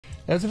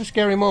It was a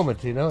scary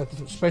moment,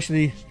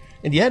 especially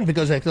in the end,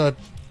 because I thought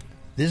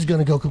this is going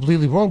to go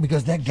completely wrong,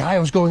 because that guy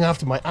was going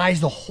after my eyes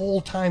the whole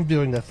time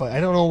during that fight. I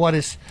don't know what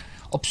his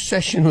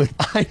obsession with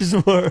eyes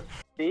were.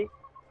 See?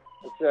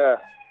 It's a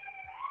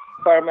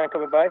fireman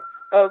coming by.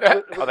 Are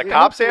the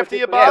cops after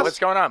you, Bas? Yeah, what's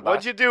going on, Bas?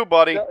 What'd you do,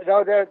 buddy?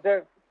 No,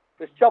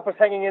 there's choppers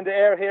hanging in the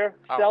air here.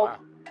 Oh, wow.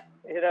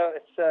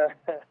 It's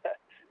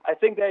I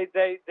think they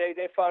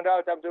found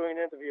out I'm doing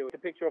an interview. A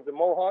picture of the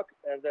mohawk,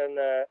 and then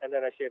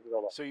I shaved it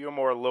all off. So you're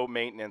more low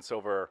maintenance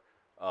over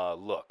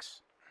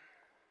looks.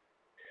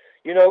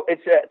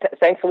 It's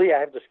thankfully I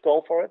have the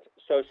skull for it.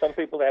 So some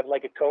people have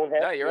like a cone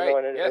head. No, you're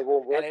right. And it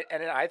won't work.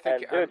 And I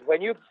think, dude, when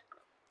you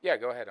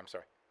go ahead. I'm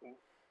sorry.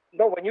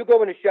 No, when you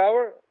go in the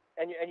shower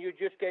and you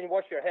just can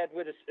wash your head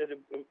with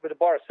a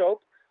bar of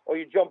soap, or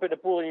you jump in the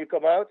pool and you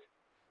come out,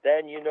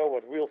 then you know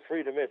what real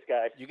freedom is,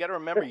 guys. You got to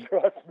remember,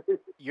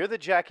 you're the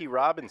Jackie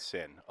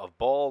Robinson of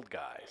bald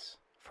guys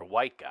for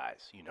white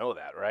guys. You know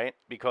that, right?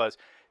 Because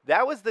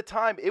that was the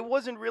time. It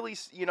wasn't really,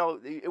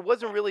 it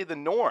wasn't really the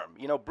norm.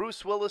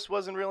 Bruce Willis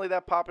wasn't really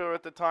that popular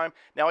at the time.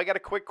 Now, I got a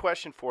quick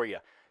question for you.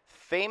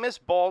 Famous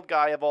bald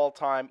guy of all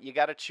time, you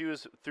got to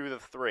choose through the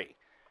three.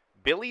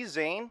 Billy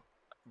Zane,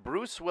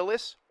 Bruce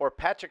Willis, or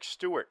Patrick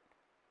Stewart?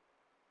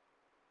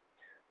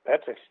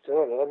 Patrick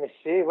Stewart, let me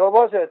see. What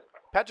was it?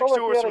 Patrick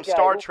Stewart was from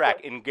Star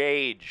Trek,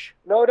 Engage.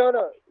 No.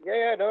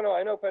 Yeah, no,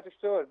 I know Patrick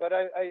Stewart, but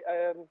I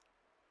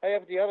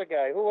have the other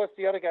guy. Who was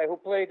the other guy who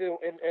played in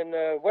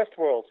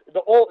Westworld?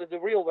 The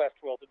real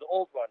Westworld, the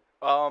old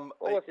one.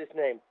 What was his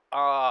name?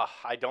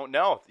 I don't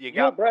know.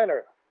 Hugh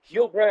Brenner.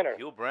 Hugh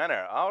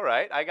Brenner. All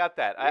right, I got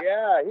that.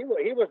 Yeah,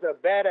 he was a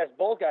badass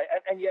bald guy,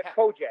 and he had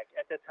Kojak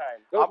at the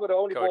time. Those were the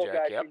only bald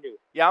guys he knew.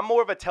 Yeah, I'm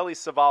more of a Telly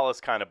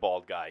Savalas kind of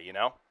bald guy,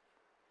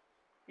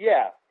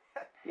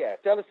 Yeah,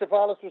 Telly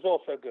Savalas was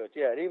also good.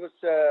 Yeah, he was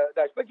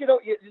nice. But,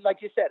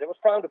 like you said, it was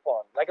frowned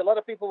upon. Like, a lot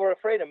of people were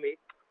afraid of me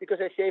because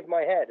I shaved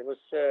my head. It was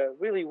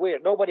really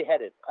weird. Nobody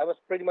had it. I was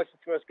pretty much the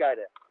first guy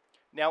there.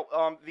 Now,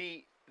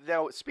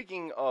 Now,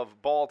 speaking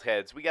of bald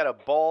heads, we got a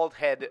bald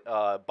head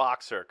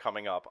boxer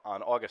coming up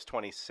on August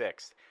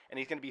 26th, and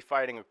he's going to be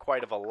fighting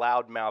quite of a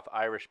loudmouth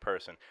Irish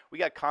person. We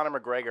got Conor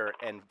McGregor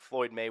and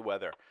Floyd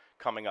Mayweather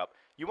coming up.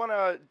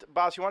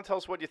 Bas, you want to tell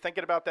us what you're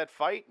thinking about that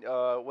fight?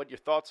 What your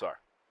thoughts are?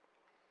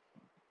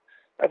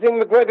 I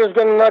think McGregor's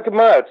going to knock him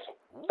out.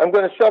 I'm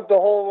going to shock the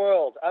whole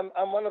world.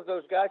 I'm one of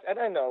those guys, and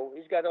I know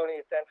he's got only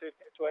a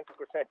 10-20%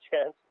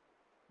 chance.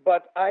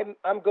 But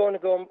I'm going to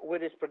go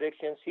with his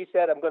predictions. He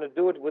said I'm going to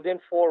do it within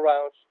 4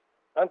 rounds.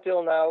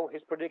 Until now,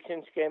 his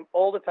predictions came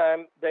all the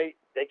time. They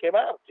came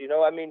out.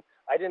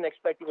 I didn't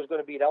expect he was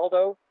going to beat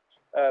Aldo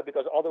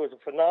because Aldo is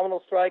a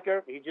phenomenal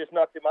striker. He just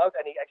knocked him out,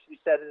 and he actually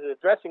said in the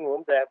dressing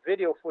room, they have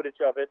video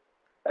footage of it.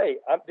 Hey,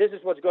 this is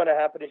what's going to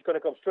happen. He's going to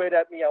come straight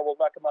at me. I will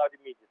knock him out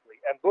immediately.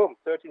 And boom,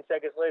 13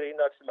 seconds later, he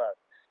knocks him out.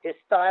 His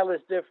style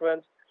is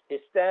different.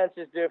 His stance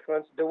is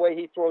different. The way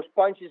he throws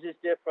punches is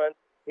different.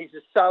 He's a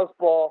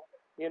southpaw.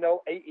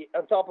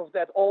 On top of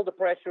that, all the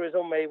pressure is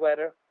on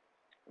Mayweather.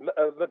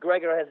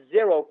 McGregor has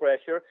zero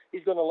pressure.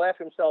 He's going to laugh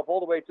himself all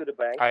the way to the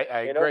bank.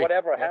 I agree.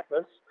 Whatever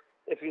happens,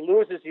 if he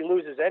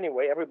loses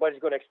anyway. Everybody's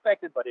going to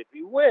expect it. But if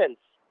he wins,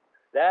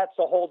 that's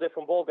a whole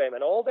different ballgame.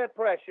 And all that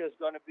pressure is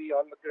going to be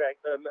on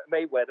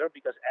Mayweather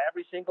because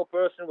every single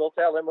person will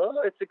tell him,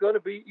 oh, it's going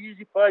to be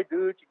easy fight,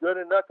 dude. You're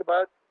going to knock him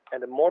out.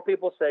 And the more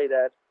people say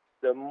that,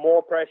 the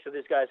more pressure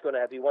this guy's going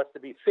to have. He wants to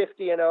be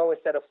 50-0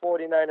 instead of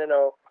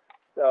 49-0.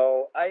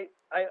 So I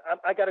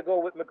got to go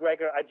with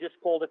McGregor. I just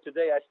called it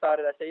today. I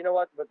said, you know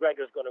what?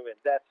 McGregor's going to win.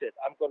 That's it.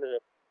 I'm going to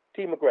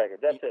team McGregor.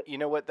 That's it. You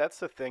know what? That's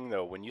the thing,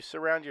 though. When you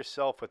surround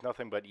yourself with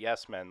nothing but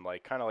yes men,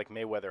 kind of like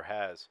Mayweather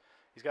has,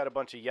 he's got a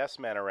bunch of yes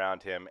men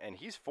around him, and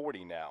he's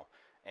 40 now.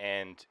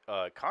 And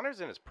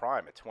Conor's in his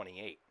prime at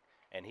 28.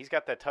 And he's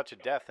got that touch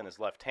of death in his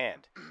left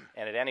hand.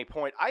 And at any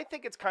point, I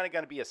think it's kind of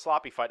going to be a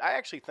sloppy fight. I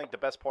actually think the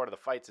best part of the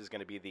fights is going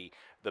to be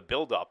the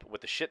build-up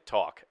with the shit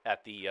talk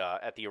at the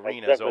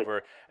arenas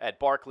over at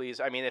Barclays.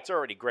 I mean, it's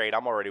already great.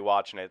 I'm already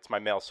watching it. It's my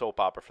male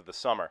soap opera for the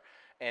summer.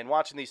 And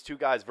watching these two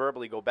guys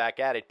verbally go back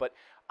at it. But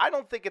I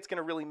don't think it's going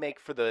to really make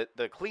for the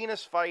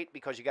cleanest fight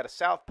because you got a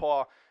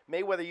southpaw.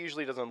 Mayweather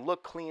usually doesn't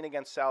look clean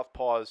against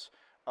southpaws.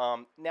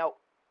 Now,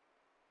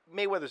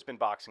 Mayweather's been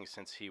boxing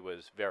since he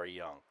was very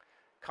young.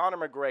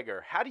 Conor McGregor,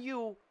 how do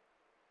you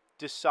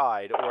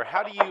decide or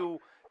how do you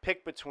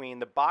pick between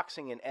the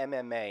boxing in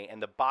MMA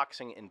and the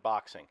boxing in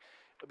boxing?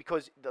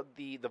 Because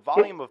the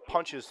volume of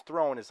punches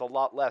thrown is a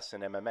lot less in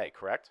MMA,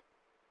 correct?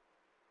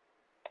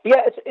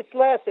 Yeah, it's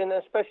less, and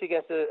especially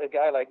against a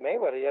guy like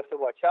Mayweather, you have to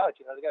watch out.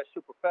 The guy's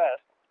super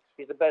fast.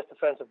 He's the best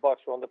defensive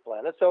boxer on the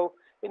planet. So,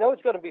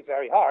 it's going to be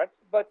very hard.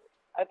 But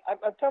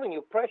I'm telling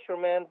you, pressure,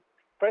 man,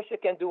 pressure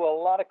can do a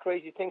lot of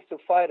crazy things to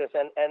fighters.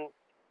 And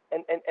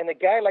a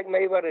guy like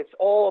Mayweather, it's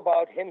all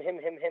about him.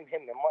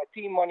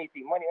 Team money.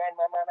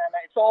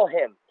 It's all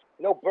him.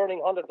 Burning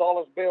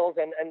 $100 bills,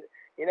 and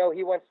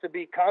he wants to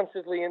be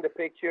constantly in the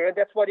picture, and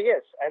that's what he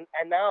is.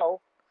 And now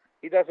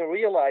he doesn't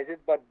realize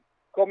it, but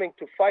coming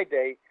to fight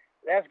day,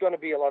 That's going to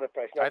be a lot of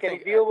pressure. Now, I can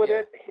think, he deal with yeah.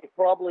 it? He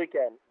probably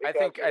can. I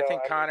Because,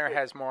 think Conor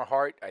has more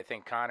heart. I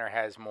think Conor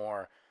has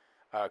more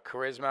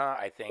charisma.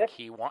 I think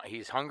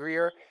he's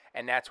hungrier,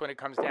 and that's when it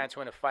comes down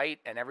to in a fight.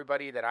 And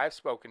everybody that I've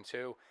spoken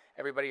to,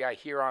 everybody I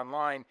hear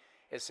online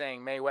is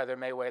saying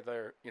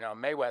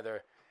Mayweather,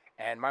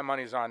 and my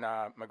money's on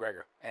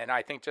McGregor. And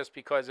I think just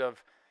because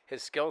of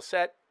his skill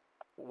set,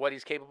 what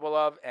he's capable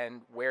of,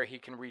 and where he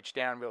can reach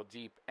down real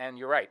deep. And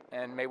you're right.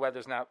 And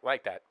Mayweather's not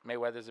like that.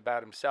 Mayweather's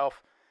about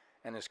himself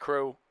and his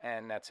crew,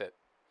 and that's it.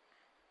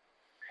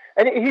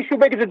 And he should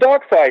make it a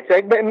dog fight.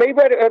 Like,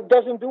 Mayweather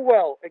doesn't do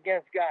well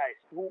against guys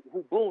who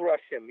bull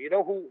rush him,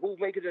 who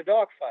make it a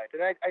dog fight.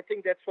 And I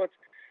think that's what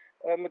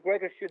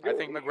McGregor should do. I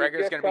think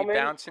McGregor's going to be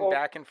bouncing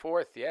back and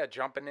forth,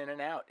 jumping in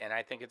and out. And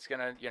I think it's going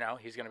to,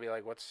 he's going to be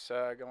like, what's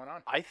going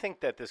on? I think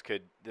that this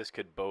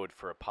could bode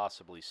for a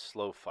possibly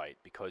slow fight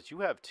because you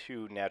have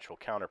two natural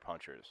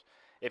counterpunchers.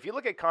 If you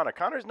look at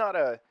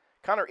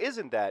Conor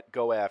isn't that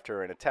go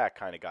after and attack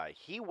kind of guy.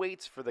 He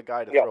waits for the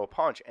guy to throw a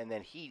punch, and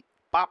then he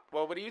bop.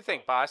 Well, what do you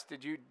think, Bas?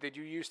 Did you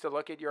used to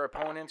look at your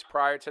opponents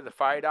prior to the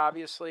fight,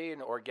 obviously,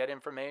 or get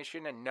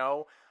information and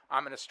know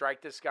I'm going to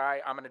strike this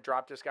guy, I'm going to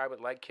drop this guy with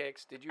leg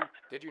kicks? Did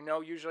you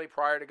know usually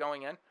prior to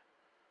going in?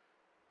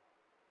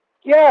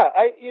 Yeah,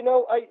 I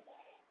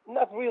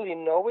not really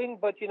knowing,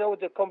 but with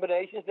the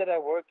combinations that I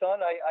worked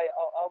on, I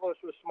always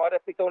was smart. I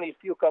picked only a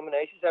few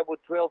combinations. I would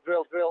drill over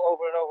and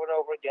over and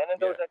over again, and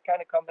those are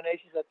kind of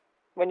combinations that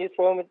when you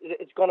throw them,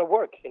 it's going to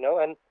work,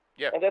 and.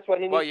 Yeah. And that's what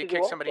he needs to do. Well, you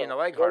kick somebody in the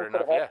leg hard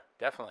enough. Yeah,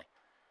 definitely.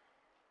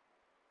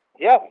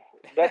 Yeah,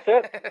 that's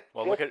it.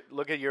 Well,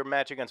 look at your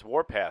match against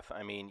Warpath.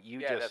 I mean,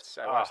 I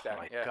watched that.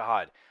 My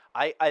God.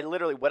 I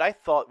literally, what I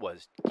thought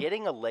was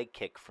getting a leg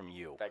kick from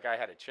you. That guy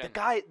had a chin.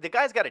 The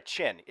guy's got a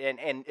chin,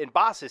 and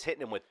Bas is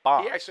hitting him with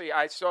bombs.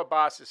 I saw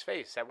Bas's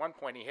face. At one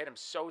point, he hit him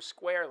so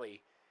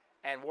squarely,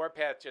 and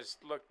Warpath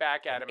just looked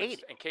back at him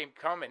and came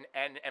coming,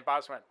 and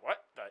Bas went, what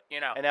the,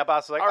 And now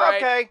Bas is like, all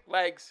right, okay,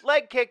 legs.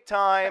 leg kick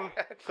time.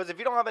 Because if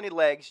you don't have any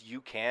legs, you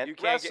can't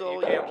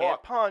wrestle, you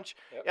can't punch.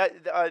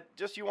 Yep.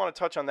 Just you want to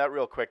touch on that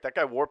real quick. That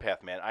guy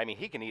Warpath, man, I mean,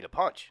 he can eat a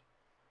punch.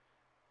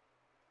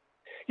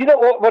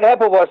 What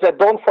happened was that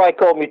Don Fry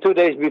called me 2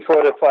 days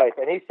before the fight,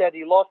 and he said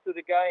he lost to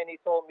the guy, and he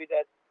told me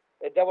that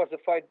was the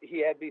fight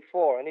he had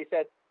before, and he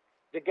said,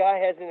 the guy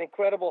has an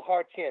incredible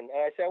hard chin.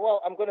 And I said,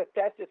 well, I'm going to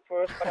test it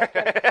first, but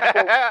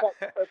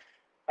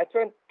I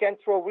can't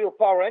throw real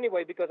power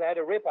anyway because I had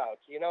a rip out.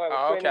 I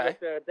was training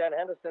with Dan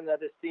Henderson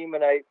at his team,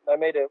 and I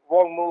made a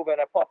wrong move,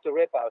 and I popped the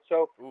rip out.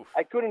 So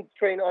I couldn't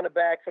train on the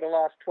back for the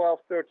last 12,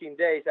 13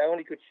 days. I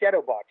only could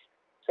shadow box.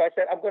 So I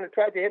said, I'm going to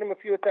try to hit him a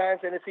few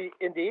times, and if he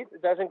indeed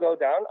doesn't go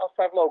down, I'll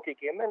start low kick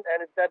him, and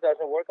if that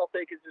doesn't work, I'll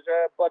take his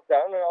butt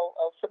down, and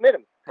I'll submit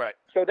him. Right.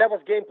 So that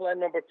was game plan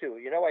number 2. I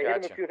hit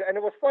him a few times, and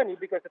it was funny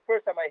because the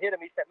first time I hit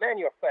him, he said, man,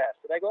 you're fast.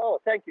 And I go, oh,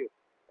 thank you.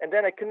 And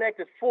then I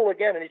connected full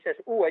again, and he says,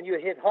 ooh, and you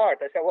hit hard.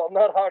 I said, well,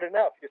 not hard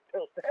enough. You're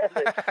still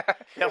standing.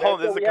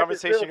 This is the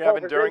conversation you're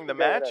having during the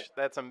match?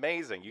 That's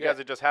amazing. You guys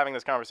are just having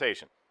this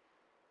conversation.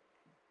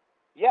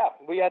 Yeah,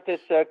 we had this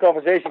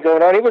conversation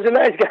going on. He was a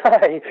nice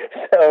guy.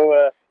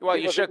 So, well,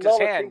 you shook his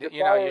hand.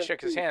 You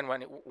shook his hand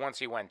once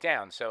he went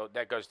down. So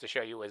that goes to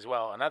show you as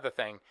well. Another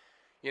thing,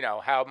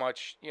 how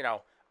much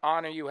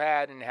honor you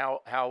had and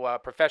how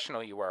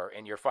professional you were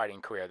in your fighting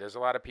career. There's a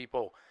lot of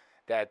people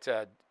that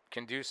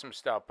can do some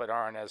stuff but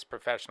aren't as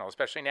professional,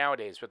 especially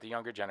nowadays with the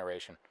younger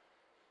generation.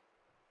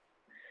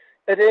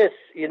 It is,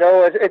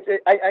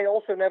 I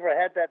also never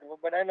had that.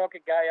 When I knock a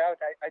guy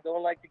out, I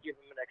don't like to give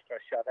him an extra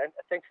shot.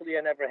 Thankfully,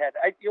 I never had.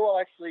 I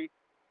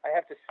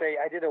have to say,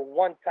 I did it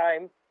one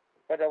time,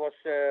 but I was,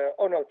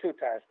 2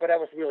 times, but I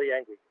was really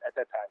angry at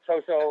that time.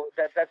 So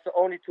that's the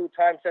only 2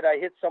 times that I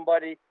hit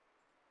somebody,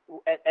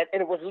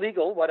 and it was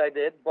legal what I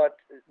did, but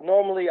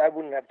normally I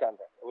wouldn't have done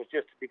that. It was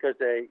just because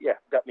they,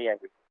 got me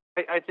angry.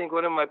 I think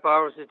one of my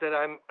powers is that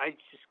I'm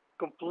just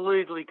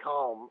completely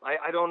calm.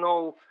 I don't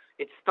know.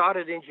 It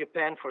started in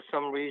Japan for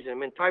some reason. I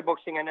mean, Thai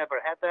boxing, I never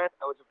had that.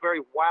 I was a very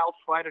wild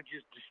fighter,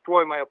 just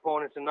destroy my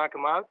opponents and knock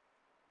them out.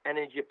 And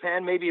in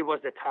Japan, maybe it was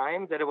the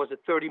time that it was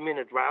a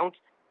 30-minute round,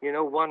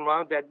 one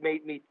round that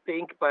made me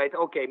think, but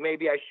okay,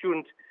 maybe I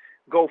shouldn't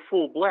go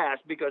full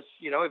blast because,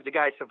 if the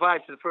guy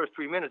survives the first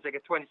 3 minutes, I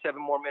get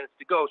 27 more minutes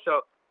to go.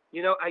 So,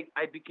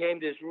 I became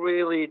this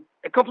really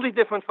a completely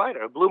different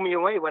fighter. It blew me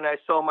away when I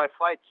saw my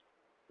fights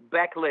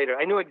back later.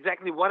 I knew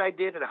exactly what I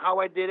did and how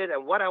I did it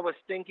and what I was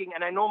thinking,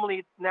 and I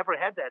normally never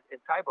had that in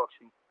Thai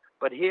boxing.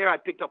 But here I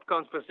picked up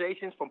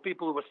conversations from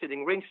people who were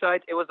sitting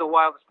ringside. It was the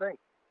wildest thing.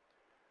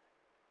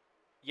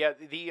 Yeah,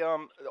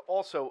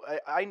 also,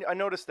 I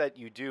noticed that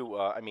you do,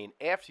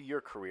 after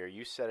your career,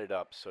 you set it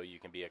up so you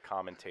can be a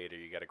commentator.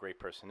 You got a great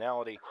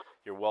personality.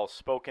 You're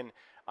well-spoken.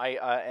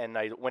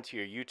 I went to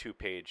your YouTube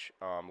page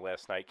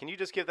last night. Can you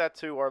just give that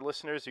to our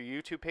listeners, your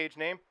YouTube page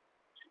name?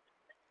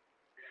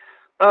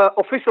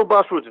 Official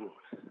Bas Rutten.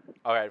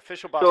 All right,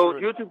 official Bas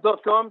Rutten. So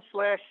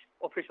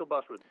youtube.com/official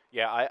Bas Rutten.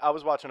 Yeah, I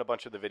was watching a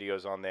bunch of the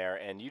videos on there,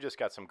 and you just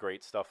got some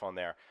great stuff on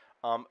there.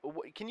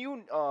 Can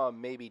you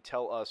maybe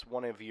tell us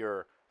one of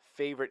your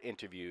favorite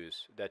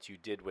interviews that you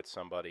did with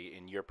somebody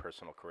in your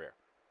personal career?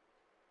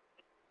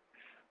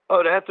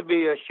 Oh, there had to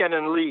be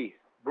Shannon Lee,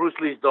 Bruce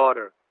Lee's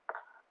daughter.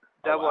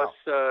 That was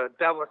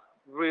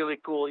really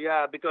cool.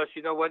 Yeah, because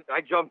you know what,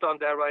 I jumped on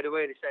there right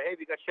away. They say, "Hey,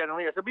 we got Shannon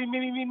Lee." I said,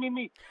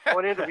 "Me." I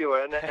want to interview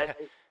her, and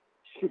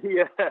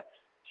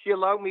she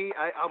allowed me.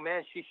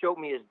 She showed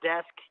me his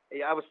desk.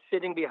 I was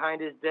sitting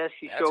behind his desk.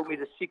 She showed me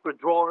the secret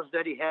drawers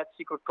that he had,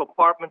 secret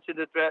compartments in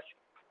the dress.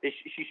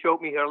 She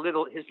showed me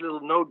his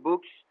little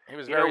notebooks. He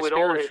was very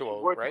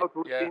spiritual, right?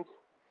 Routines.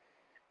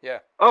 Yeah.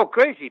 Oh,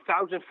 crazy!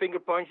 1,000 finger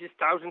punches,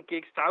 1,000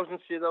 kicks, 1,000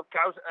 sit-ups,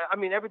 1,000. I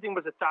mean, everything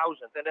was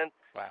 1,000. And then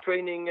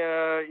training,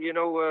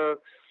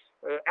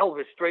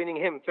 Elvis, training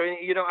him,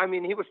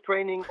 he was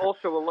training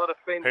also a lot of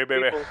famous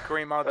people.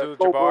 Kareem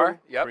Abdul-Jabbar.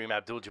 Yep. Kareem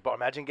Abdul-Jabbar.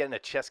 Imagine getting a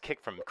chest kick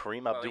from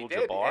Kareem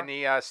Abdul-Jabbar. And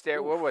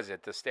the what was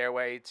it? The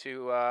Stairway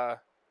to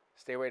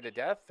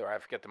Death, or I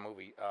forget the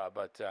movie.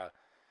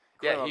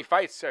 He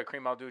fights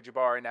Kareem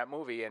Abdul-Jabbar in that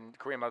movie, and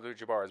Kareem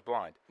Abdul-Jabbar is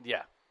blind.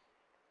 Yeah.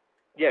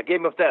 Yeah,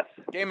 Game of Death.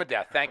 Game of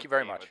Death. Thank you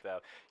very much.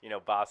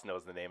 Bas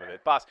knows the name of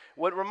it. Bas,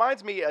 what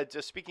reminds me,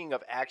 just speaking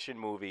of action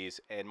movies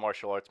and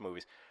martial arts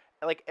movies,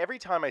 like every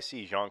time I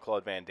see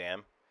Jean-Claude Van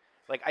Damme,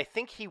 like I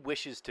think he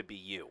wishes to be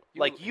you.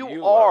 You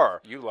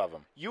love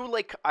him.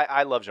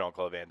 I love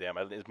Jean-Claude Van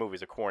Damme. His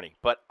movies are corny,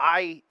 but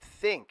I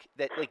think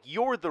that like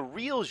you're the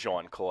real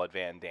Jean-Claude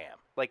Van Damme.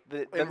 Like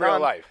in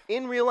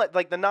real life,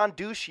 like the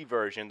non-douchey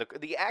version,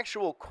 the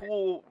actual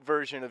cool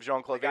version of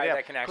Jean-Claude Van Damme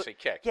that can actually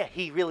kick. Yeah,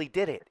 he really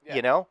did it. Yeah.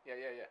 You know. Yeah.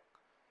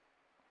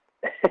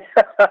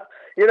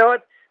 You know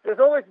what? There's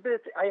always been.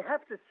 I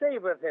have to say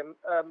with him,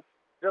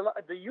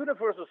 the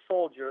Universal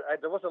Soldier.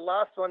 There was the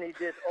last one he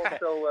did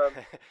also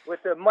with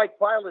Mike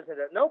Pilot in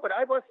it. No, but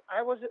I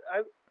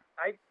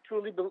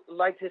truly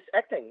liked his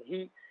acting.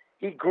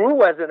 He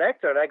grew as an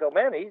actor, and I go,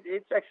 man,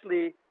 it's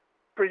actually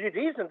pretty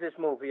decent, this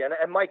movie.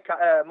 And Mike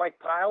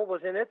Pyle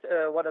was in it,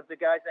 one of the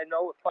guys I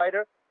know, a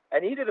fighter,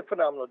 and he did a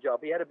phenomenal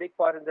job. He had a big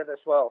part in that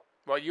as well.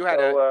 Well, you had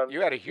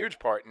a huge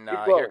part in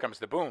Here Comes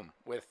the Boom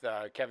with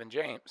Kevin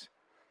James.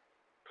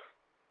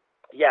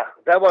 Yeah,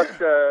 that was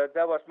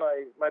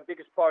my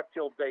biggest part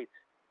till date.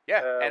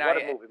 Yeah,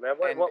 what a movie, man!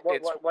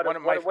 What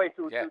a way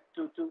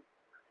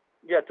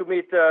to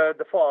meet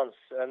the Fonz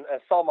and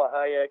Salma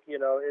Hayek. It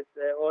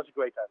was a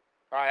great time.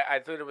 I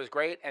thought it was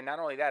great, and not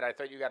only that, I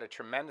thought you got a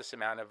tremendous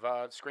amount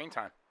of screen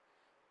time.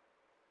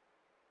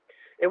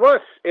 It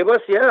was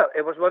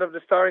one of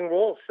the starring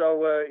roles.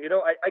 So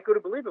I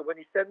couldn't believe it when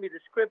he sent me the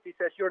script. He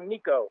says, "You're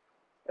Nico,"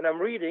 and I'm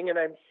reading and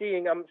I'm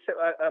seeing I'm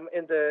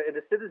in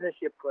the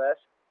citizenship class,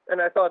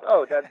 and I thought,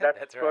 oh,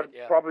 that's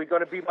right, probably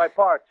going to be my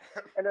part.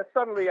 And then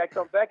suddenly I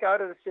come back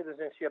out of the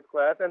citizenship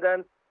class, and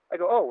then I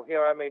go, oh,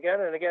 here I'm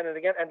again and again and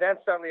again, and then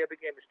suddenly I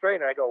became a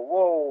trainer. I go,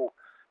 whoa.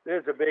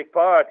 There's a big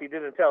part. He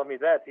didn't tell me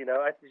that,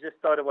 I just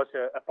thought it was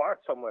a part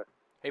somewhere.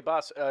 Hey,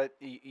 Bas,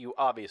 you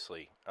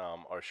obviously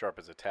are sharp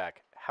as a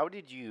tack. How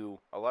did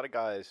a lot of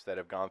guys that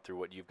have gone through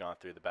what you've gone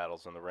through, the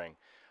battles in the ring,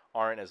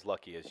 aren't as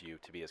lucky as you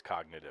to be as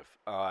cognitive.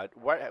 How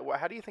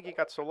do you think you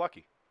got so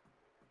lucky?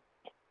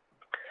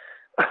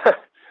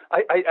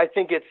 I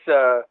think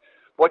it's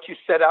what you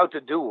set out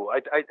to do.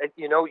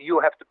 You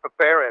have to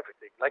prepare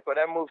everything. Like when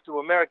I moved to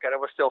America and I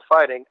was still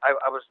fighting,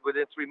 I was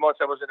within 3 months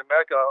I was in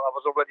America. I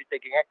was already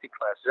taking acting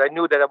classes. I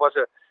knew that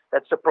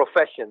that's a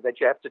profession, that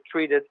you have to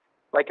treat it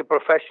like a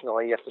professional,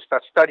 and you have to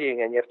start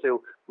studying and you have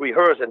to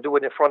rehearse and do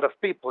it in front of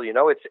people.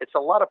 It's a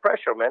lot of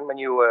pressure, man, when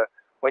you're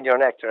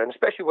an actor, and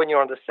especially when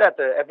you're on the set.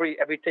 Every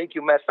take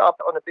you mess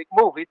up on a big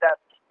movie,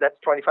 that's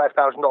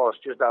 $25,000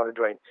 just down the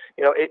drain.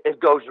 It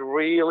goes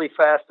really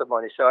fast, the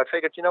money. So I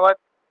figured, you know what?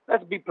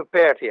 Let's be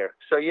prepared here.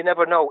 So you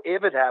never know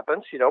if it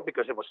happens,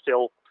 because it was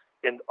still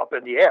up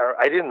in the air.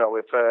 I didn't know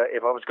if I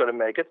was going to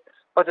make it,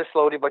 but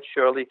slowly but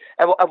surely.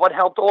 And what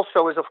helped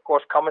also is, of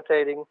course,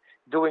 commentating,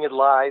 doing it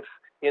live.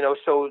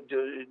 So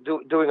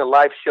doing a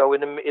live show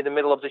in the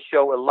middle of the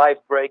show, a live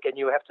break, and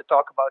you have to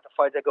talk about the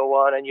fight that go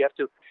on, and you have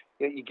to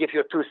you give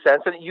your 2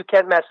 cents, and you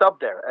can't mess up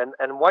there.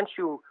 And once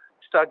you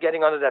start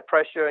getting under that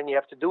pressure, and you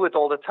have to do it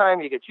all the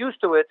time, you get used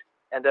to it,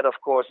 and that, of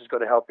course, is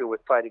going to help you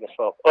with fighting as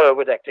well,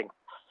 with acting.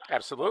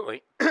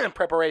 Absolutely.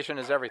 Preparation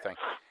is everything.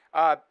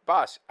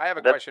 Bas, I have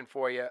a question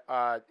for you.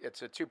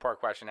 It's a two-part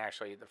question,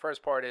 actually. The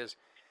first part is,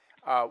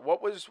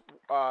 what was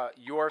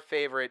your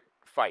favorite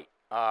fight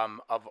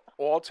of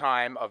all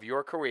time of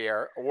your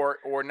career,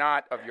 or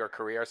not of your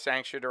career,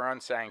 sanctioned or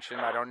unsanctioned?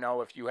 I don't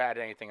know if you had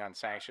anything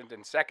unsanctioned.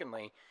 And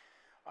secondly,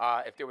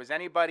 if there was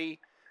anybody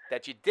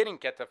that you didn't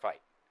get to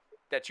fight,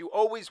 that you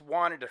always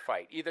wanted to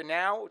fight, either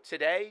now,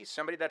 today,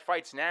 somebody that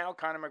fights now,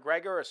 Conor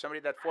McGregor, or somebody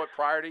that fought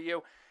prior to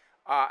you,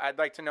 I'd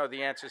like to know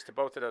the answers to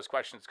both of those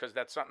questions, because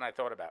that's something I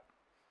thought about.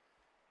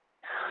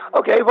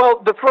 Okay,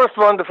 well, the first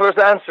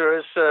answer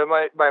is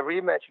my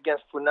rematch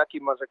against Funaki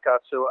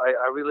Masakatsu.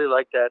 I really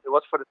like that. It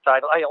was for the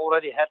title. I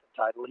already had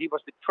the title. He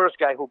was the first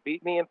guy who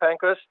beat me in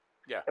Pancras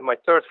in my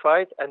third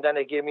fight, and then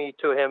they gave me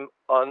to him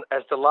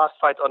as the last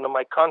fight under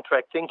my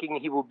contract, thinking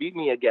he will beat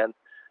me again.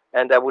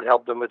 and that would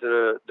help them with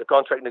the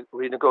contract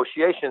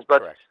renegotiations.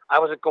 But Correct. I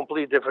was a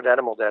completely different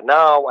animal there.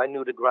 Now I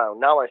knew the ground.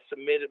 Now I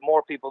submitted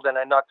more people than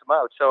I knocked them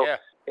out. So, Yeah.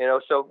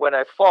 So when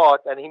I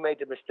fought and he made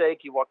the mistake,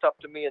 he walked up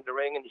to me in the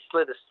ring and he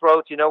slit his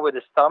throat, with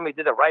his thumb. He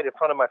did it right in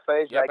front of my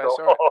face. Yep, and I go, I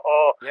saw it.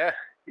 oh, Yeah.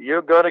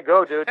 you're going to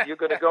go, dude. You're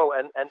going to go.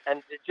 And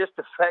just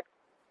the fact,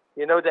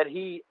 that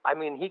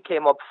he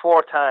came up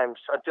 4 times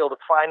until the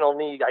final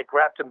knee. I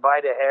grabbed him by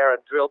the hair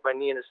and drilled my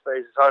knee in his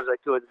face as hard as I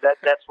could.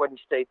 That's when he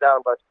stayed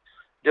down. But,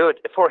 dude,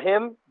 for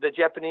him, the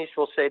Japanese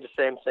will say the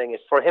same thing.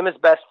 It's for him his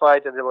best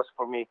fight, and it was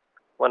for me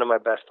one of my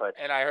best fights.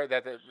 And I heard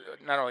that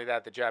not only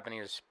that, the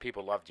Japanese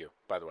people loved you,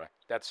 by the way.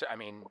 That's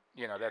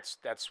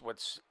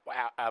what's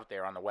out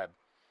there on the web.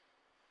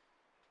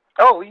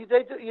 Oh,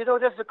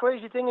 that's the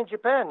crazy thing in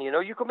Japan.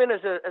 You come in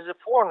as a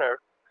foreigner,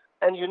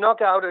 and you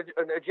knock out a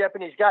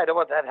Japanese guy.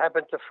 That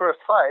happened the first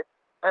fight,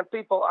 and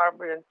people are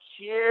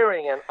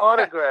cheering and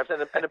autographs,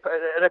 and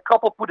a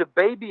couple put a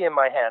baby in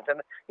my hand.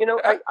 And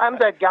I'm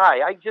that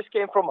guy. I just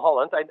came from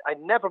Holland. I'd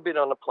never been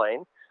on a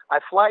plane. I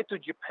fly to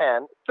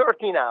Japan,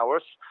 13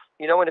 hours,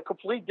 in a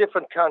complete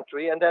different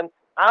country, and then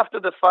after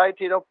the fight,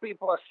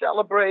 people are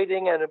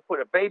celebrating and put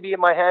a baby in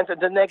my hands,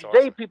 and the next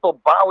day, people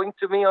bowing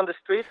to me on the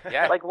street.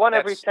 Yeah, like one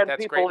every 10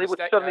 people, they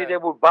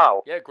would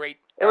bow. Yeah, great.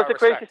 It was the respect.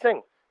 craziest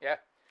thing. Yeah.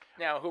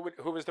 Now,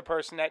 who was the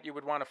person that you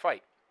would want to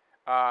fight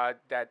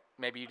that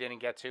maybe you didn't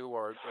get to,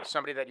 or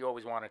somebody that you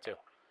always wanted to?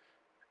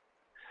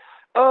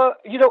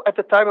 At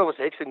the time it was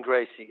Rickson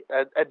Gracie,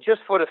 and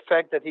just for the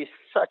fact that he's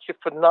such a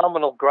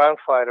phenomenal ground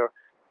fighter.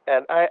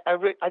 And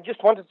I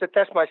just wanted to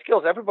test my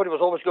skills. Everybody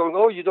was always going,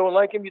 "Oh, you don't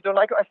like him, you don't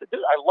like him." I said,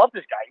 "Dude, I love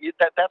this guy.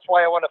 That's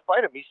why I want to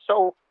fight him. He's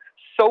so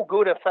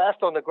good and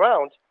fast on the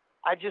ground.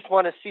 I just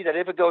want to see that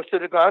if it goes to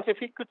the ground, if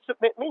he could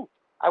submit me."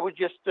 I would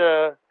just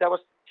that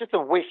was just a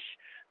wish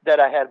that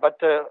I had, but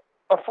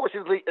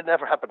unfortunately, it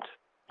never happened.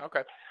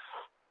 Okay.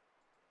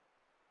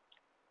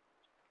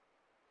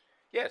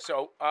 Yeah.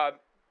 So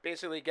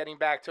basically, getting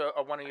back to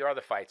one of your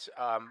other fights,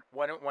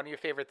 one of your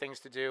favorite things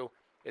to do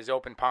is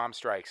open palm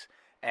strikes.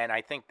 And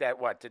I think that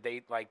did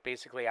they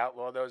basically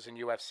outlaw those in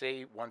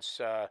UFC once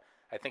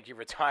I think you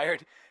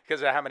retired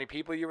because of how many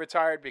people you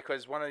retired?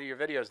 Because one of your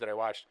videos that I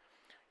watched,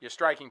 you're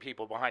striking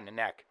people behind the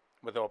neck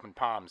with open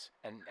palms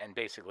and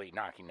basically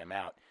knocking them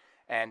out.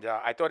 And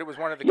I thought it was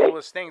one of the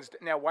coolest things.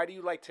 Now, why do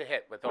you like to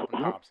hit with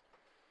open palms?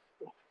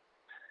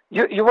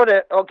 You want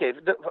to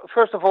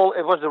first of all,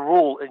 it was a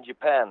rule in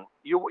Japan.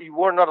 You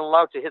were not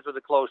allowed to hit with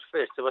a closed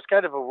fist. It was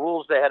kind of a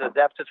rules they had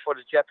adapted for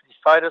the Japanese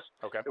fighters.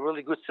 Okay. The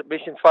really good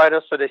submission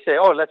fighters. So they say,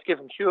 "Oh, let's give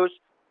them shoes,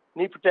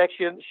 knee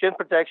protection, shin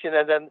protection,"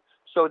 and then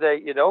so they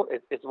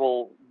it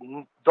will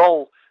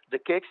dull the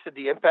kicks and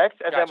the impacts,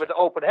 and then with the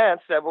open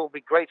hands, that will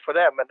be great for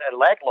them. And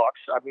leg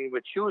locks,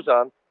 with shoes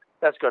on,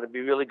 that's going to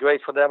be really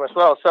great for them as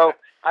well. So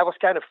I was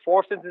kind of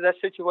forced into that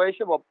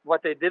situation. Well,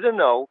 what they didn't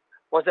know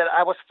was that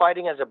I was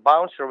fighting as a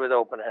bouncer with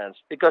open hands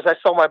because I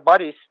saw my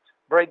buddies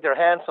break their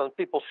hands on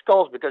people's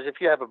skulls because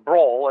if you have a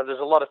brawl and there's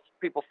a lot of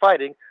people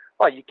fighting,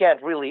 well, you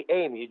can't really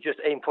aim. You just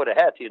aim for the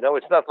head,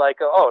 It's not like,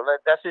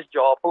 that's his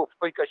jaw, poof,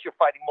 because you're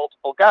fighting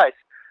multiple guys.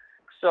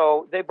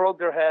 So they broke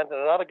their hand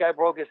and another guy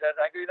broke his hand.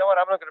 I go, you know what,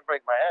 I'm not going to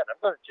break my hand. I'm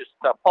going to just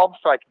palm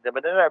striking them.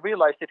 And then I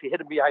realized if you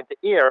hit him behind the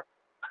ear,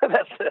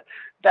 that's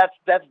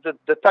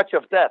the touch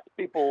of death.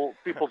 People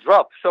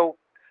drop. So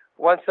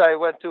once I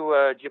went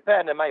to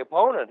Japan, and my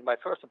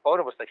first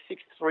opponent was like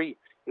 6'3".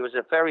 He was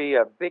a very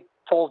big,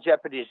 tall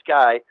Japanese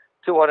guy,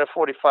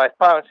 245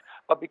 pounds.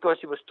 But because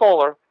he was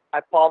taller, I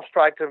palm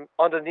struck him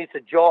underneath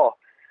the jaw,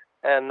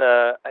 and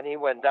he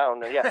went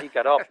down. And he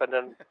got up, and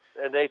then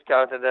an 8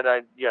 count, and then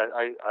I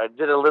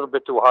did a little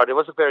bit too hard. It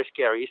was very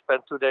scary. He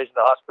spent 2 days in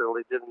the hospital.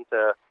 He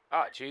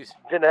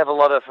didn't have a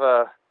lot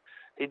of.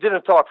 He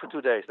didn't talk for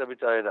 2 days. Let me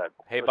tell you that.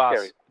 Hey,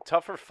 Bas,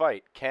 tougher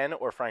fight, Ken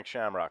or Frank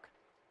Shamrock?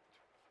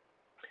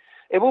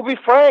 It will be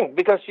Frank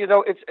because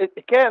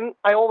Ken.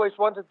 I always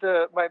wanted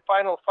my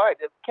final fight.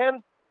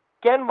 Ken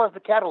was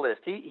the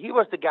catalyst. He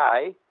was the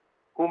guy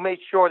who made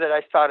sure that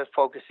I started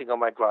focusing on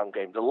my ground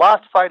game. The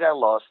last fight I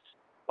lost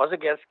was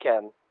against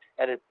Ken,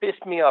 and it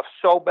pissed me off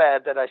so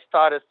bad that I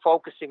started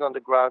focusing on the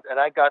ground, and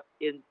I got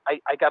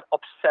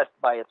obsessed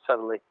by it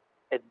suddenly.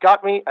 It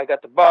got me. I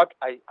got the bug.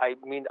 I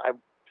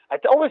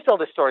always tell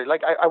this story.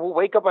 Like I will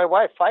wake up my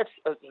wife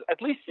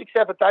at least 6,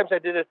 7 times. I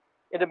did it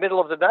in the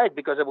middle of the night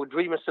because I would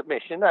dream a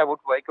submission. I would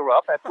wake her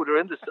up. I put her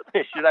in the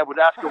submission. I would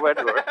ask her where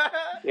to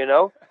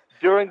hurt.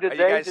 During the day,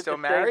 you guys did still the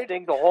married? same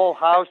thing. The whole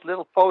house,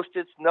 little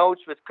Post-its,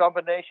 notes with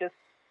combinations.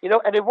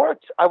 And it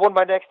worked. I won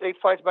my next 8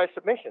 fights by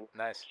submission.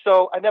 Nice.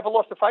 So I never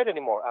lost a fight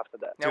anymore after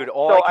that. Dude,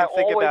 all I can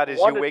think about is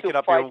you waking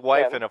up your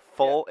wife Ken. in a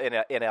full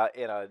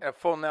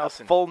full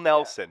Nelson. A full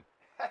Nelson.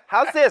 Yeah.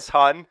 How's this,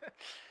 hun?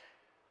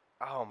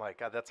 Oh my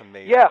God, that's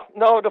amazing. Yeah,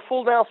 no, the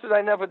full Nelson,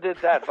 I never did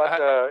that,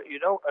 but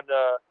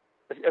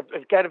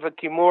it's kind of a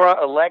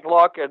kimura, a leg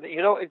lock, and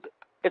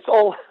it's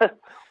all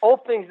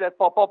things that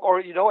pop up.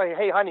 Or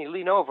hey, honey,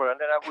 lean over, and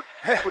then I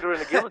would put her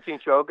in a guillotine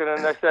choke, and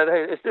then I said,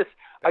 hey,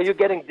 are you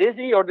getting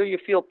dizzy or do you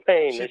feel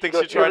pain? She thinks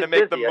you're trying to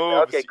make the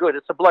moves. Okay, good,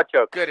 it's a blood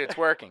choke. Good, it's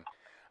working.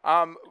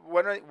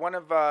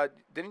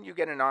 Didn't you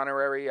get an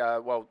honorary,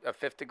 a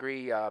fifth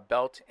degree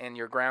belt in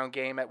your ground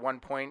game at one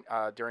point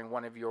during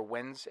one of your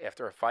wins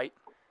after a fight?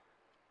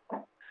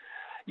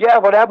 Yeah,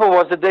 what happened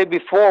was the day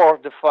before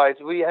the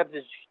fight, we have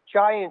this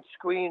giant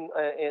screen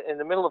in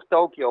the middle of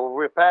Tokyo.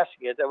 We're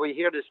passing it, and we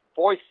hear this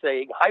voice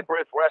saying,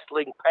 Hybrid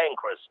Wrestling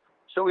Pancras.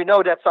 So we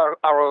know that's our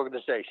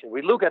organization.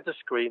 We look at the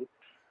screen,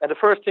 and the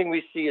first thing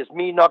we see is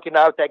me knocking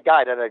out that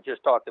guy that I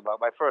just talked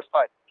about, my first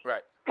fight.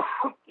 Right.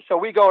 So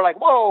we go like,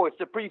 whoa, it's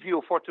the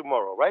preview for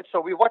tomorrow, right?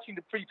 So we're watching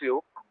the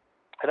preview,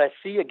 and I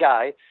see a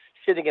guy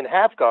sitting in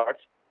half guard,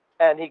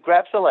 and he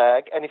grabs a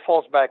leg, and he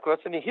falls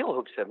backwards, and he heel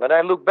hooks him. And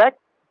I look back.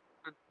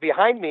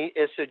 Behind me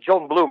is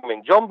John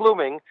Blooming. John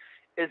Blooming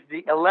is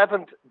the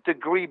 11th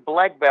degree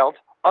black belt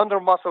under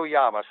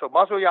Masoyama. So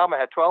Masoyama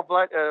had 12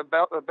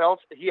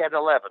 belts. He had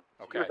 11.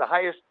 Okay. He was the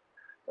highest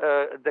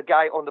the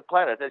guy on the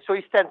planet. And so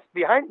he stands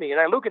behind me,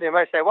 and I look at him.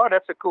 And I say, wow,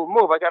 that's a cool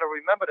move. I got to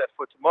remember that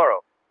for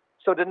tomorrow.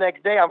 So the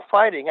next day I'm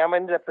fighting. I'm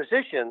in that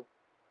position,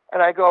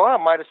 and I go, I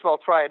might as well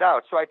try it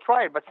out. So I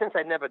tried, but since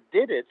I never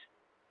did it,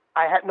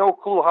 I had no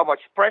clue how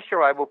much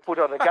pressure I would put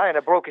on the guy, and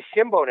I broke his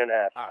shin bone in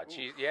half. Ah,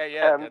 geez. Yeah,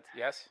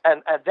 yes.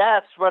 And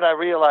that's when I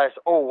realized,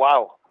 oh,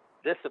 wow,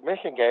 this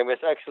submission game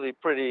is actually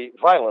pretty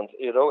violent.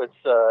 You know,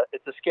 it's a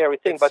scary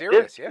thing. It's but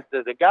serious,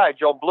 the guy,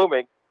 John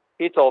Blooming,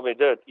 he told me,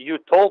 dude, you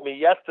told me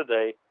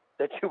yesterday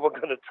that you were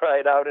going to try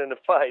it out in a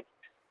fight,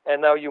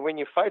 and now you win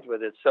your fight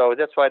with it. So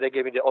that's why they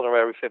gave me the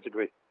honorary fifth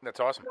degree.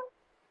 That's awesome.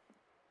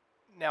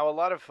 Now, a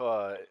lot of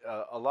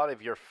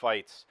your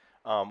fights.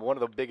 One of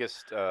the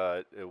biggest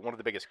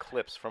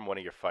clips from one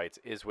of your fights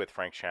is with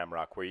Frank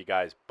Shamrock, where you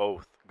guys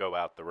both go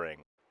out the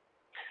ring.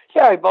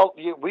 Yeah, well,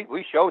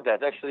 we showed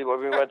that actually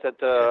when we went at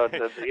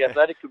the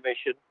Athletic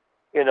Commission.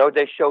 You know,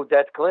 they showed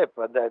that clip,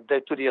 and they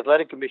to the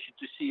Athletic Commission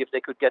to see if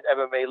they could get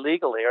MMA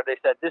legal here. They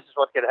said this is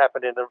what can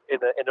happen in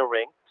a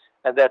ring,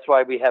 and that's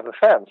why we have a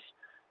fence.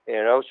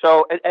 You know,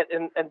 so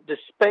and the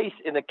space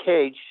in a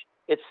cage,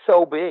 it's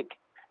so big.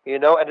 You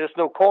know, and there's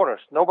no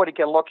corners. Nobody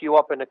can lock you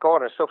up in the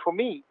corner. So for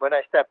me, when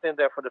I stepped in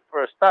there for the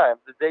first time,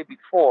 the day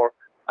before,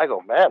 I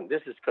go, man,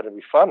 this is going to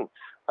be fun.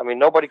 I mean,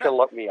 nobody can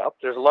lock me up.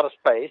 There's a lot of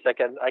space. I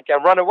can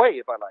run away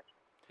if I like.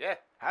 Yeah.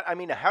 I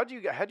mean, how'd you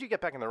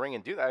get back in the ring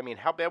and do that? I mean,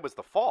 how bad was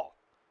the fall?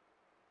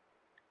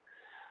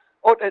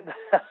 Oh,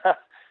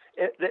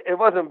 it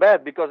wasn't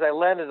bad because I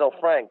landed on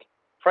Frank.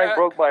 Frank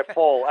broke my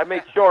fall. I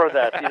made sure of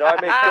that. You know, I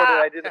made sure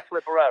that I didn't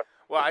flip around.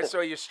 Well, I saw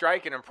you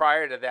striking him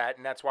prior to that,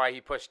 and that's why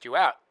he pushed you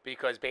out,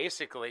 because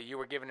basically you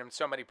were giving him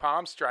so many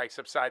palm strikes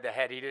upside the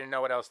head, he didn't know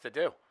what else to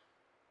do.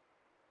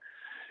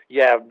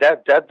 Yeah,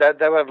 that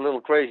went a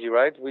little crazy,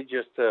 right? We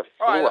just flew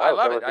out. I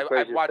love it.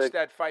 I've watched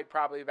that fight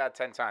probably about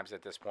 10 times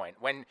at this point.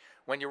 When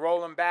you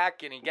roll him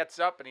back and he gets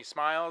up and he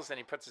smiles and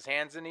he puts his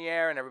hands in the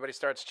air and everybody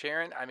starts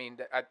cheering, I mean,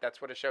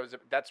 that's what it shows.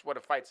 That's what a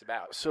fight's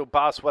about. So,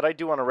 Bas, what I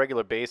do on a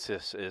regular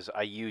basis is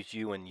I use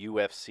you in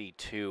UFC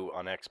 2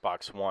 on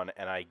Xbox One,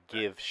 and I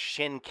give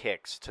shin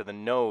kicks to the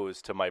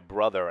nose to my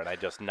brother, and I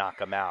just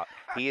knock him out.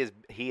 He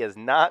is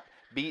not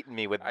beaten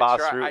me with Bas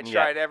Rutten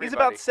yet. He's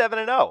about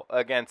 7-0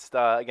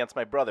 against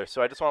my brother.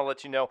 So I just want to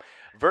let you know,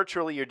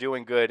 virtually you're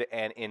doing good,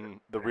 and in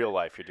the real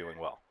life you're doing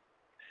well.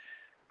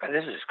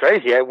 This is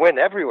crazy. I win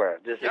everywhere.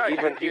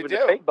 Even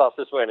the fake Bas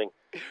is winning.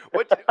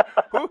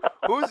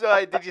 Who's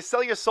did you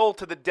sell your soul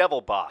to the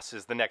devil, Bas?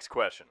 Is the next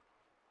question.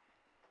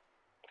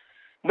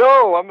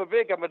 No, I'm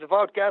a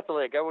devout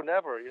Catholic. I would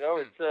never. You know,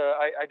 it's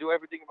I do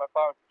everything in my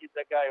power to keep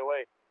that guy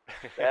away.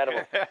 The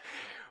animal.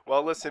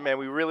 Well, listen, man,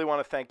 we really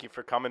want to thank you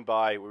for coming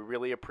by. We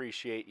really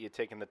appreciate you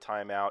taking the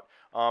time out.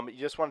 You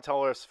just want to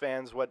tell us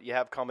fans what you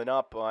have coming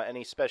up,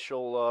 any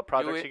special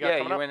projects you got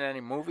coming up? Yeah, you in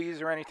any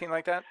movies or anything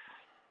like that?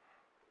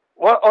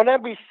 Well, on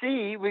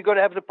NBC, we're going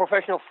to have the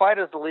Professional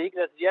Fighters League.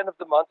 That's the end of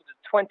the month, the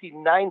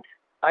 29th,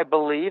 I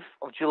believe,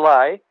 of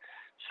July.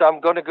 So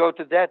I'm going to go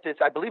to that.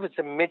 I believe it's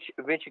in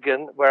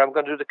Michigan, where I'm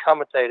going to do the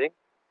commentating.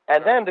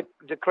 And then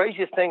the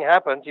craziest thing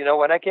happened. You know,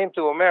 when I came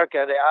to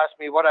America, they asked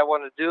me what I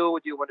want to do.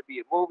 Do you want to be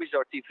in movies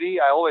or TV?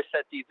 I always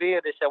said TV.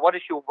 And they said, what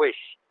is your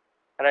wish?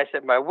 And I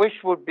said, my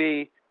wish would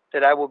be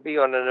that I would be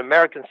on an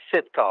American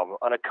sitcom,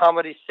 on a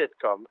comedy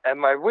sitcom. And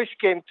my wish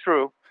came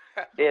true.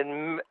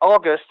 In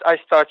August, I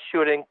start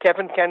shooting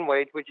Kevin Can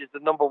Wait, which is the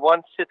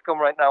 #1 sitcom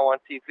right now on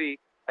TV.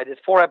 I did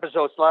 4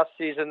 episodes last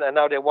season, and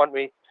now they want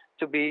me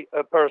to be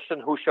a person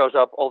who shows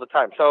up all the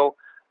time. So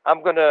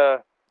I'm going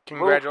to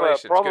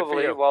Congratulations. move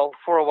probably,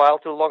 for a while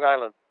to Long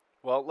Island.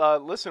 Well,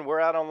 listen, we're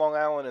out on Long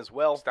Island as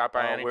well. Stop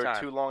by anytime. We're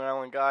 2 Long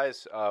Island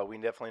guys. We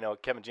definitely know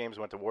Kevin James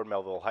went to Ward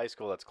Melville High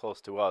School. That's close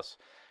to us.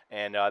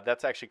 And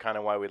that's actually kind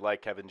of why we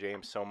like Kevin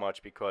James so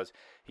much, because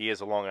he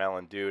is a Long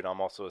Island dude. I'm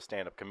also a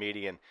stand-up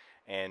comedian,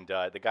 and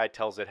the guy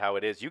tells it how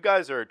it is. You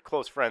guys are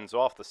close friends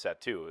off the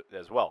set, too,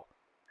 as well.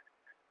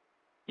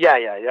 Yeah.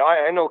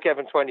 I know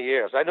Kevin 20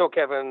 years. I know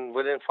Kevin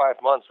within 5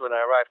 months when I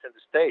arrived in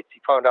the States.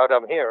 He found out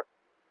I'm here.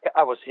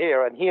 I was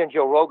here, and he and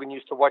Joe Rogan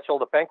used to watch all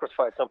the Pancras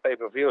fights on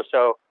pay-per-view.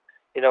 So,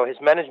 you know, his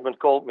management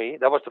called me.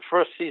 That was the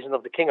first season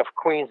of The King of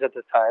Queens at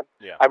the time.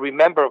 Yeah. I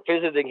remember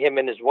visiting him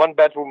in his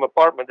 1-bedroom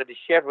apartment that he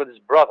shared with his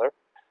brother.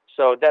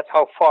 So that's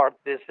how far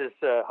this is,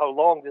 how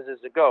long this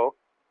is ago.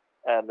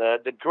 And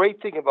the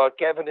great thing about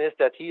Kevin is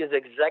that he is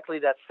exactly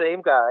that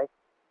same guy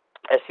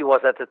as he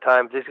was at the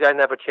time. This guy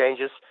never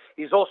changes.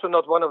 He's also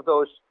not one of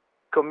those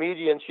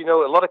comedians. You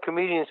know, a lot of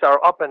comedians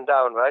are up and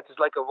down, right? It's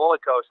like a roller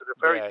coaster. They're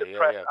very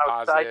depressed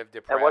outside, positive,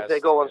 depressed, and once they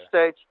go on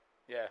stage.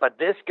 Yeah. But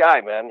this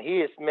guy, man,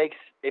 makes.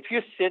 If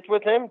you sit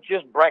with him,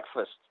 just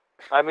breakfast.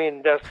 I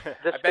mean, I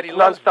bet he it's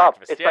loves nonstop.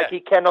 breakfast, It's like he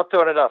cannot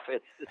turn it off.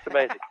 It's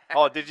amazing.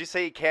 Oh, did you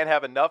say you can't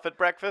have enough at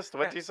breakfast?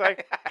 What did you say?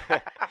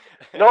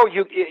 No,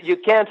 you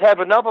can't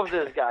have enough of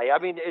this guy. I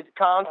mean, it's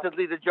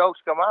constantly the jokes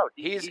come out.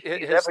 His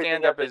everything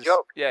stand-up as a is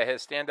joke.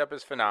 his stand-up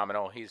is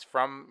phenomenal. He's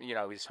from,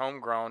 he's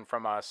homegrown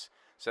from us,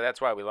 so that's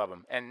why we love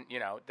him. And,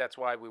 that's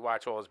why we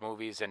watch all his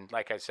movies. And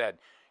like I said,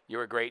 you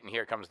were great, and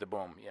here comes the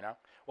boom,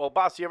 Well,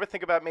 Bas, do you ever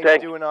think about maybe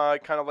doing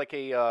kind of like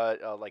a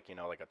like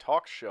a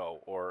talk show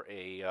or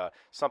a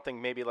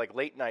something maybe like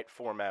late night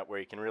format where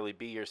you can really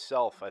be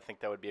yourself? I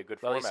think that would be a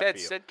good format. Well, he said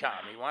for you.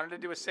 sitcom. He wanted to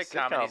do a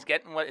sitcom, and he's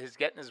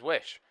getting his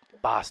wish.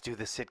 Bas, do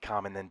the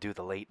sitcom and then do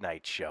the late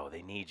night show.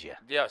 They need you.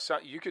 Yeah, so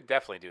you could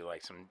definitely do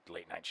like some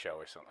late night show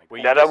or something.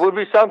 That would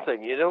be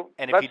something,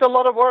 And that's a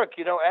lot of work,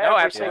 every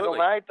absolutely. single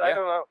night. I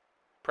don't know.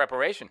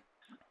 Preparation.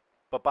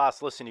 But,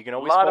 Bas, listen, you can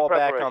always fall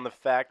back on the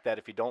fact that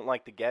if you don't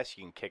like the guest,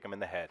 you can kick them in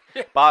the head.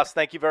 Bas,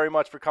 thank you very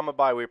much for coming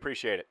by. We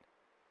appreciate it.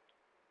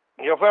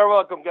 You're very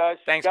welcome, guys.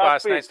 Thanks,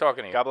 Bas. Nice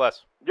talking to you. God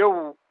bless.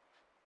 Yo.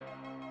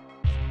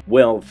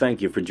 Well,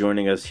 thank you for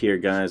joining us here,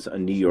 guys. A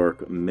New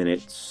York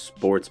Minute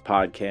Sports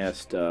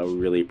Podcast.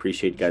 Really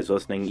appreciate you guys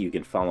listening. You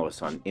can follow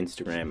us on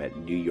Instagram at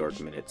New York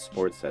Minute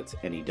Sports. That's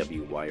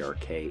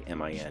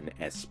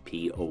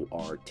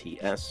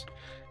NEWYRKMINSPORTS.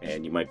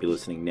 And you might be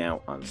listening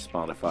now on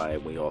Spotify.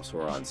 We also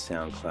are on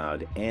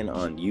SoundCloud and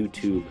on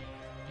YouTube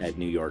at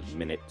New York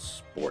Minute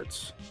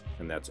Sports.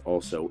 And that's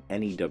also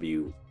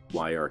NEWYRKMINSPORTS.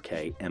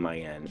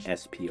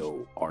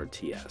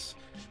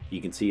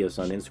 You can see us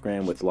on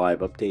Instagram with live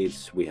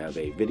updates. We have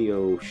a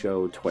video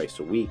show twice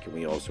a week, and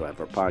we also have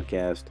our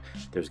podcast.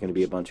 There's going to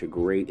be a bunch of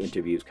great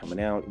interviews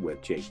coming out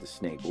with Jake the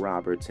Snake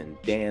Roberts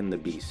and Dan the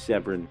Beast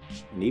Severin,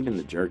 and even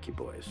the Jerky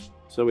Boys.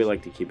 So we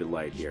like to keep it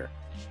light here.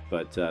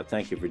 But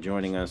thank you for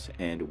joining us,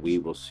 and we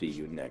will see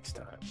you next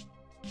time.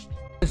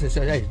 I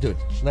said, hey, dude,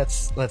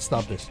 let's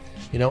stop this.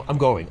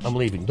 I'm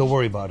leaving. Don't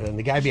worry about it. And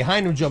the guy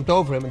behind him jumped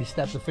over him, and he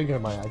stepped a finger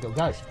in my eye. I go,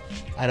 guys,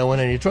 I don't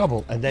want any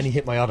trouble. And then he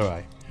hit my other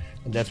eye.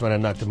 And that's when I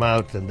knocked him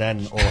out, and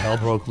then all hell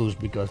broke loose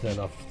because then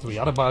 3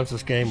 other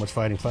bouncers came, was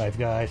fighting 5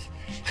 guys.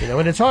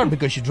 And it's hard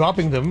because you're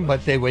dropping them,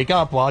 but they wake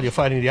up while you're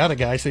fighting the other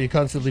guy, so you're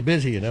constantly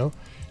busy, That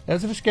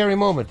was a scary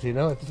moment,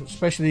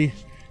 especially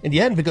in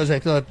the end because I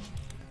thought,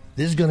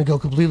 this is going to go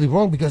completely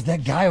wrong because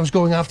that guy was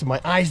going after my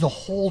eyes the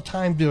whole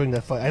time during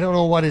that fight. I don't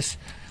know what his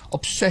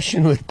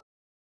obsession with